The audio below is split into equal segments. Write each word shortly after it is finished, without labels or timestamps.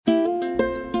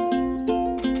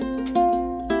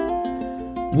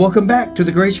Welcome back to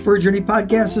the Grace for a Journey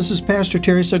podcast. This is Pastor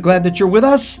Terry. So glad that you're with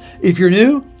us. If you're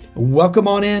new, welcome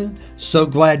on in. So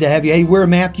glad to have you. Hey, we're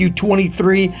in Matthew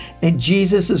 23, and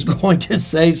Jesus is going to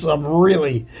say some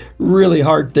really, really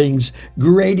hard things,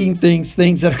 grating things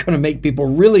that are going to make people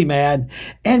really mad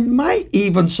and might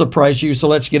even surprise you. So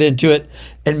let's get into it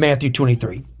in Matthew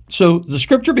 23. So the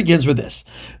scripture begins with this.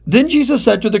 Then Jesus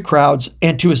said to the crowds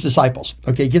and to his disciples,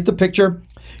 okay, get the picture.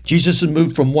 Jesus had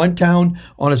moved from one town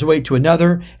on his way to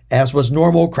another. As was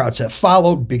normal, crowds have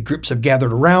followed, big groups have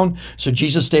gathered around. So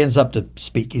Jesus stands up to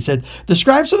speak. He said, the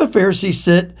scribes and the Pharisees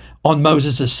sit on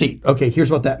Moses' seat. Okay,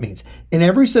 here's what that means. In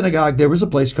every synagogue, there was a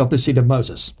place called the seat of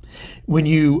Moses. When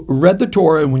you read the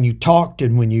Torah and when you talked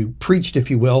and when you preached, if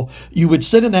you will, you would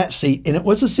sit in that seat, and it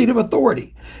was a seat of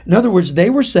authority. In other words, they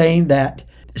were saying that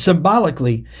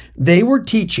symbolically, they were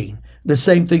teaching the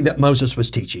same thing that Moses was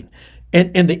teaching.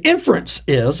 And the inference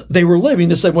is they were living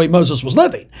the same way Moses was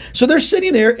living. So they're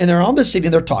sitting there and they're on the seat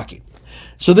and they're talking.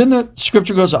 So then the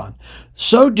scripture goes on.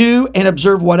 So do and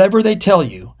observe whatever they tell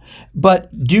you,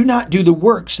 but do not do the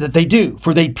works that they do,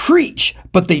 for they preach,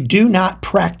 but they do not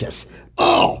practice.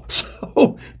 Oh,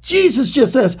 so Jesus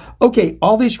just says, okay,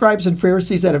 all these scribes and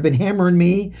Pharisees that have been hammering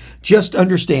me, just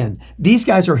understand, these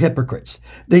guys are hypocrites.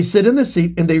 They sit in the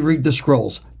seat and they read the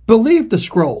scrolls. Believe the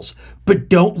scrolls, but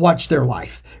don't watch their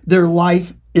life. Their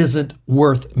life isn't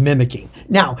worth mimicking.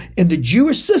 Now, in the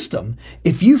Jewish system,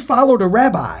 if you followed a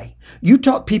rabbi, you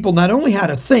taught people not only how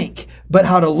to think, but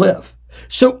how to live.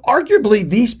 So arguably,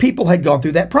 these people had gone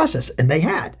through that process, and they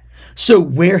had. So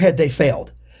where had they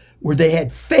failed? Where they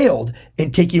had failed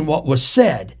in taking what was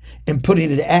said and putting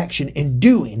it into action and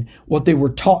doing what they were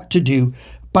taught to do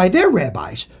by their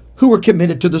rabbis, who were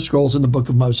committed to the scrolls in the book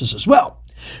of Moses as well.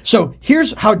 So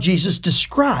here's how Jesus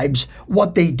describes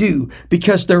what they do,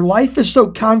 because their life is so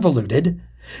convoluted,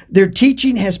 their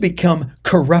teaching has become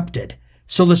corrupted.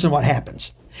 So listen what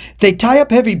happens. They tie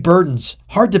up heavy burdens,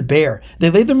 hard to bear.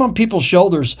 They lay them on people's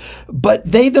shoulders, but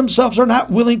they themselves are not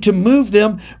willing to move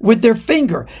them with their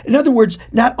finger. In other words,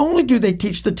 not only do they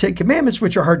teach the 10 commandments,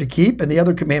 which are hard to keep, and the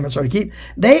other commandments are to keep,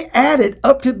 they added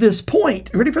up to this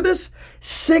point, ready for this?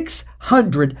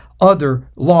 600 other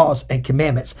laws and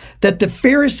commandments that the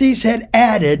Pharisees had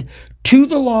added to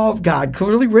the law of God,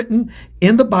 clearly written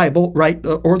in the Bible, right,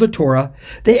 or the Torah.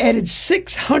 They added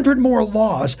 600 more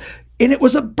laws. And it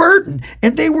was a burden,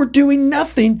 and they were doing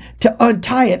nothing to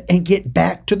untie it and get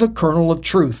back to the kernel of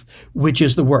truth, which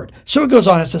is the word. So it goes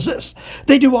on and says this,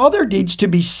 they do all their deeds to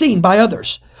be seen by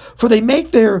others, for they make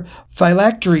their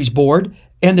phylacteries board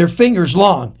and their fingers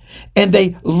long, and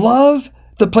they love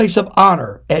the place of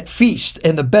honor at feasts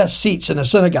and the best seats in the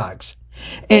synagogues,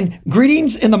 and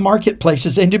greetings in the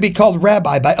marketplaces, and to be called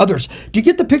rabbi by others. Do you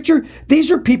get the picture?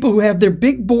 These are people who have their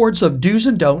big boards of do's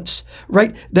and don'ts,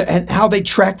 right? And how they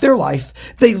track their life.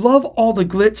 They love all the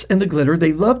glitz and the glitter.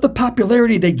 They love the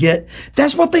popularity they get.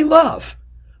 That's what they love.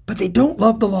 But they don't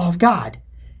love the law of God.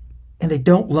 And they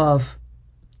don't love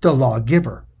the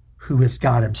lawgiver, who is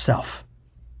God himself.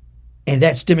 And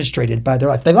that's demonstrated by their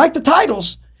life. They like the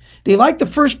titles. They like the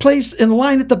first place in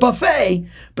line at the buffet,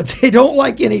 but they don't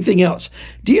like anything else.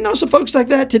 Do you know some folks like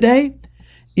that today?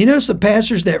 You know some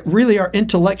pastors that really are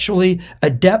intellectually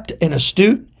adept and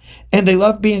astute, and they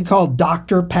love being called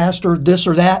doctor, pastor, this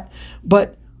or that.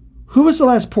 But who was the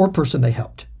last poor person they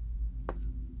helped?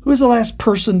 Who was the last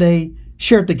person they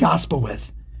shared the gospel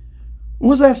with? When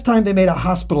was the last time they made a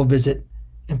hospital visit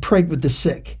and prayed with the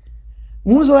sick?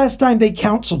 When was the last time they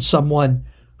counseled someone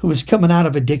who was coming out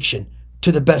of addiction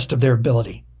to the best of their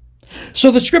ability? So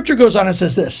the scripture goes on and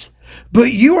says this,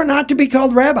 but you are not to be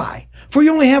called rabbi, for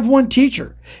you only have one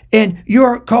teacher, and you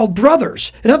are called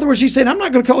brothers. In other words, he's saying, I'm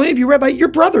not going to call any of you rabbi. You're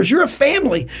brothers. You're a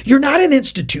family. You're not an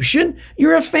institution.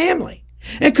 You're a family.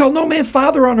 And call no man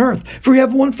father on earth, for you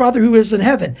have one Father who is in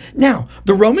heaven. Now,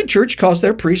 the Roman church calls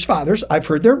their priests fathers. I've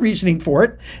heard their reasoning for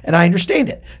it, and I understand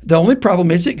it. The only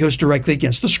problem is it goes directly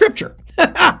against the scripture.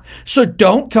 So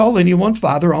don't call anyone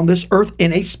father on this earth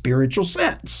in a spiritual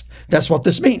sense. That's what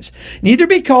this means. Neither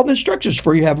be called instructors,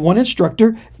 for you have one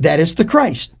instructor, that is the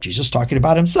Christ. Jesus talking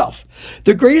about himself.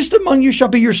 The greatest among you shall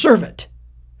be your servant.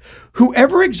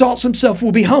 Whoever exalts himself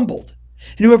will be humbled,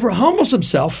 and whoever humbles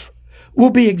himself will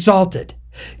be exalted.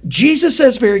 Jesus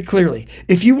says very clearly,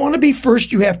 if you want to be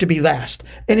first, you have to be last.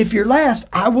 And if you're last,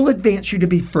 I will advance you to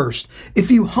be first. If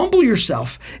you humble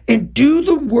yourself and do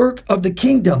the work of the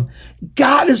kingdom,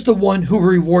 God is the one who will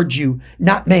reward you,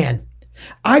 not man.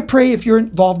 I pray if you're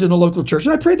involved in a local church,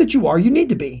 and I pray that you are, you need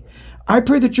to be. I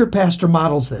pray that your pastor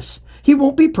models this. He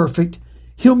won't be perfect.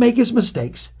 He'll make his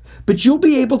mistakes, but you'll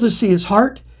be able to see his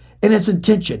heart and his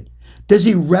intention Does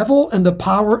he revel in the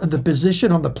power and the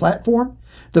position on the platform,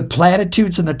 the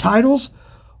platitudes and the titles?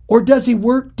 Or does he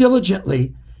work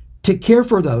diligently to care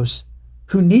for those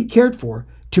who need cared for,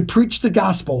 to preach the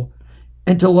gospel,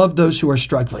 and to love those who are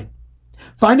struggling?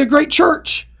 Find a great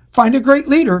church, find a great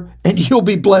leader, and you'll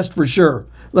be blessed for sure.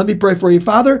 Let me pray for you.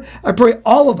 Father, I pray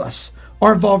all of us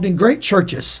are involved in great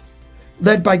churches,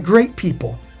 led by great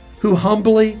people who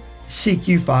humbly seek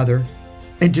you, Father,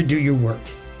 and to do your work.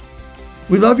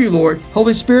 We love you, Lord.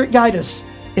 Holy Spirit, guide us.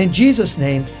 In Jesus'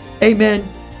 name, amen,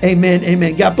 amen,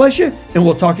 amen. God bless you, and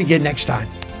we'll talk again next time.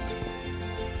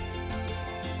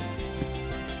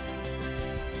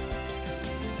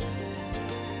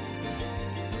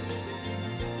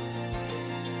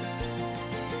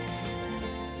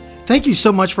 Thank you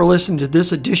so much for listening to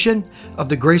this edition of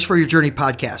the Grace for Your Journey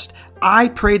podcast. I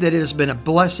pray that it has been a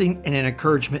blessing and an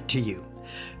encouragement to you.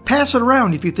 Pass it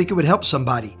around if you think it would help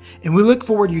somebody. And we look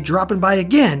forward to you dropping by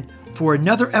again for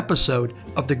another episode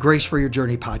of the Grace for Your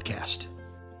Journey podcast.